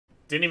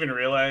Didn't even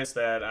realize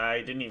that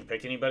I didn't even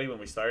pick anybody when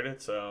we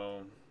started,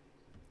 so...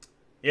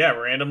 Yeah,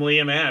 randomly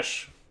am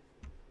Ash.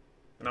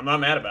 And I'm not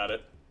mad about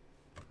it.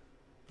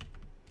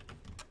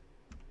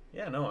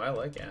 Yeah, no, I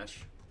like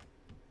Ash.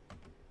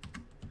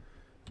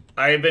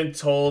 I've been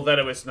told that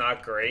it was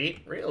not great.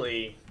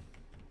 Really?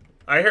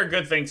 I heard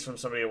good things from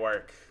somebody at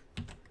work.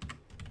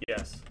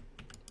 Yes.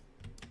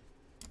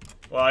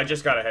 Well, I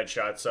just got a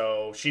headshot,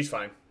 so she's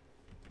fine.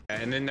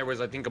 And then there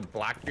was, I think, a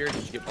Blackbeard.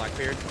 Did you get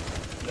Blackbeard?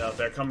 No,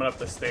 they're coming up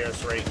the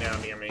stairs right now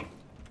near me.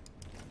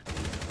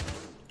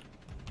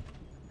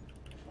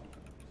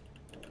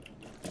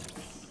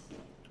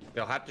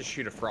 They'll have to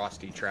shoot a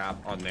Frosty trap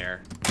on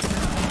there.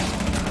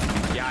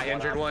 Yeah, I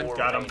injured one.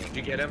 Got him. Did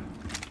you get him?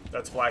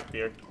 That's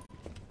Blackbeard.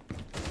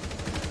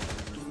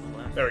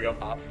 There we go.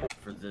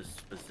 For this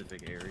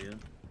specific area,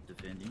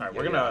 defending. All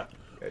right,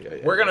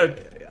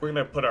 we're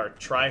gonna put our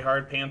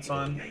try-hard pants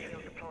on.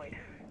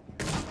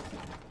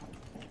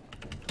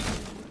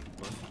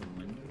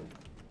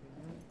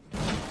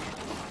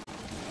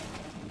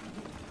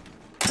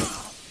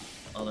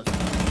 Oh, that's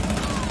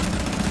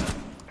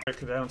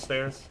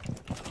Downstairs.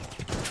 The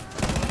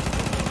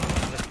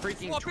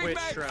freaking Twitch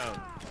drone.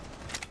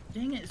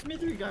 dang it,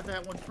 Smithery got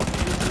that one from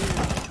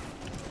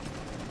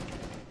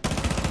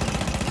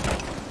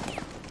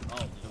Oh,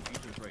 the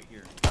computer's right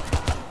here.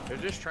 They're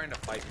just trying to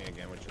fight me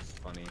again, which is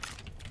funny.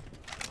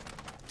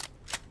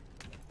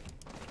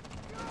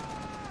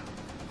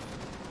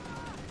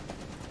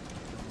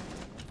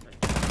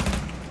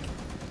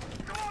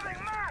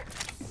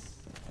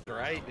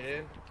 Right,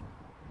 dude.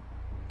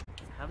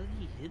 How did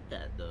he hit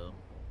that though?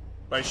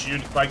 By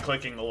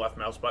clicking the left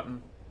mouse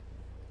button.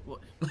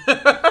 What?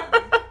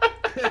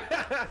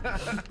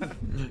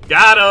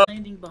 Got him!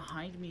 Landing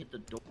behind me at the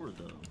door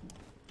though.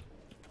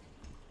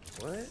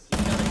 What?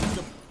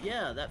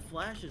 Yeah, that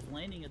flash is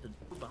landing at the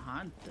door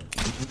behind them.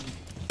 It's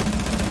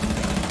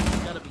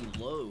gotta be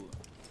low.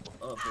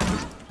 Up.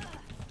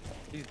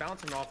 He's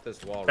bouncing off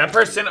this wall. That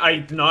person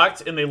I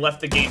knocked and they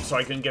left the game so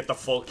I couldn't get the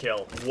full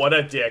kill. What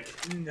a dick.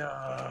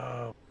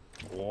 No.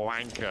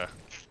 Wanker.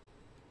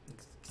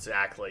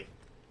 Exactly.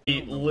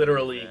 He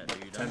literally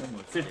That, 10,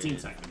 15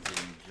 seconds.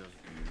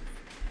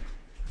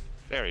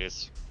 There he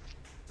is.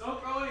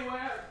 Don't go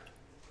anywhere!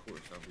 Of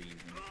course I'll be using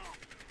it.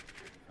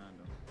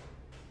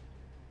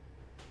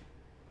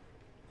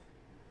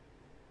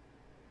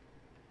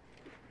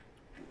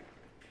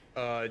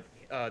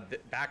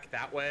 Back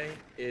that way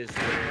is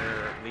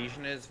where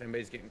Legion is, if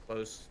anybody's getting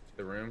close to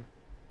the room.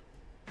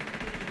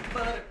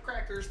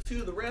 Buttercrackers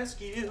to the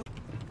rescue!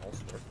 All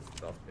sorts of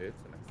stuff, dude.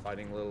 It's an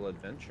exciting little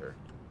adventure.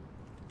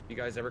 If you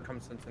guys ever come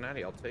to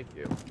Cincinnati, I'll take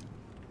you.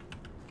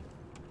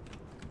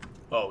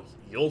 Oh,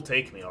 you'll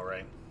take me,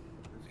 alright.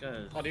 This guy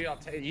is... Oh, dude, I'll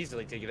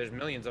easily take you. There's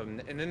millions of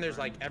them. And then there's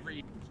like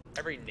every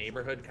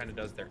neighborhood kind of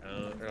does their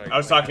own. Or like, I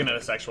was talking in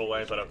a sexual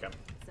way, but okay.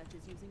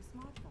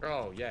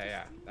 Oh,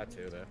 yeah, that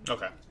too, though.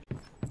 Okay.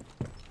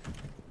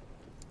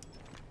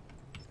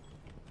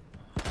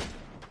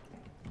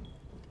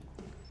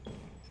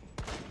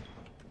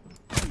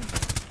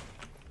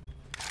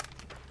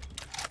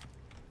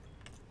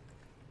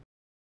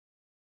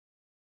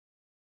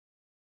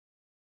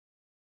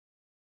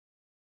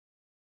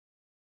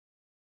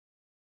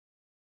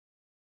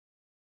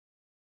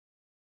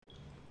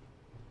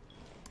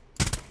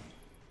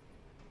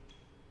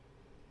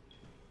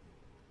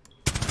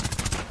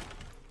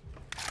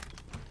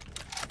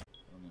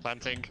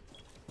 Planting.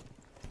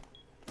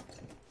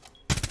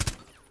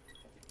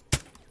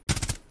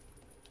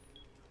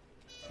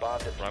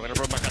 Right, I'm gonna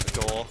run back out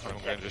the door and I'm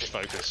gonna just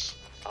focus.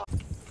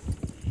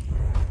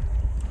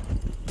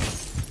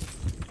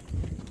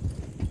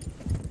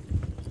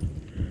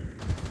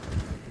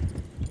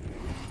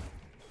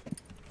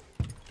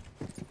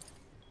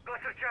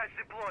 Cluster charge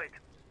deployed.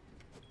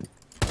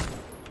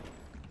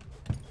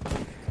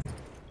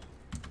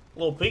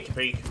 Little peeky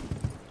peek.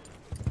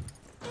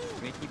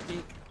 Sneaky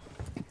peek.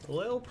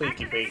 Little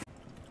peeky peek.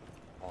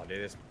 Oh,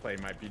 dude, this play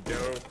might be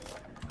dope.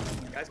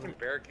 You guys can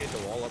barricade the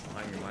wall up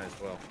behind me, might as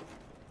well.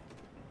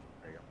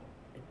 There you go.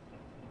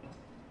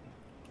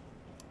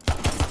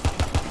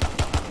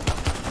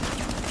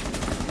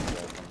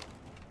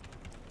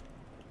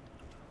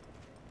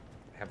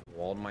 I have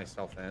walled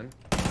myself in.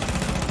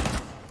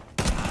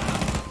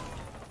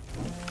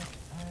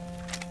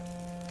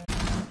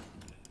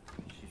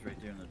 She's right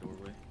there in the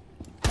doorway.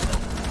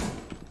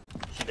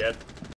 She dead.